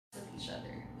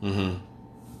Mm-hmm.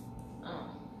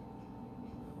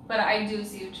 But I do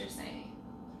see what you're saying.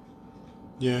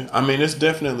 Yeah, I mean, it's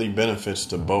definitely benefits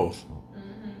to both.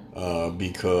 Mm-hmm.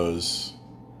 Because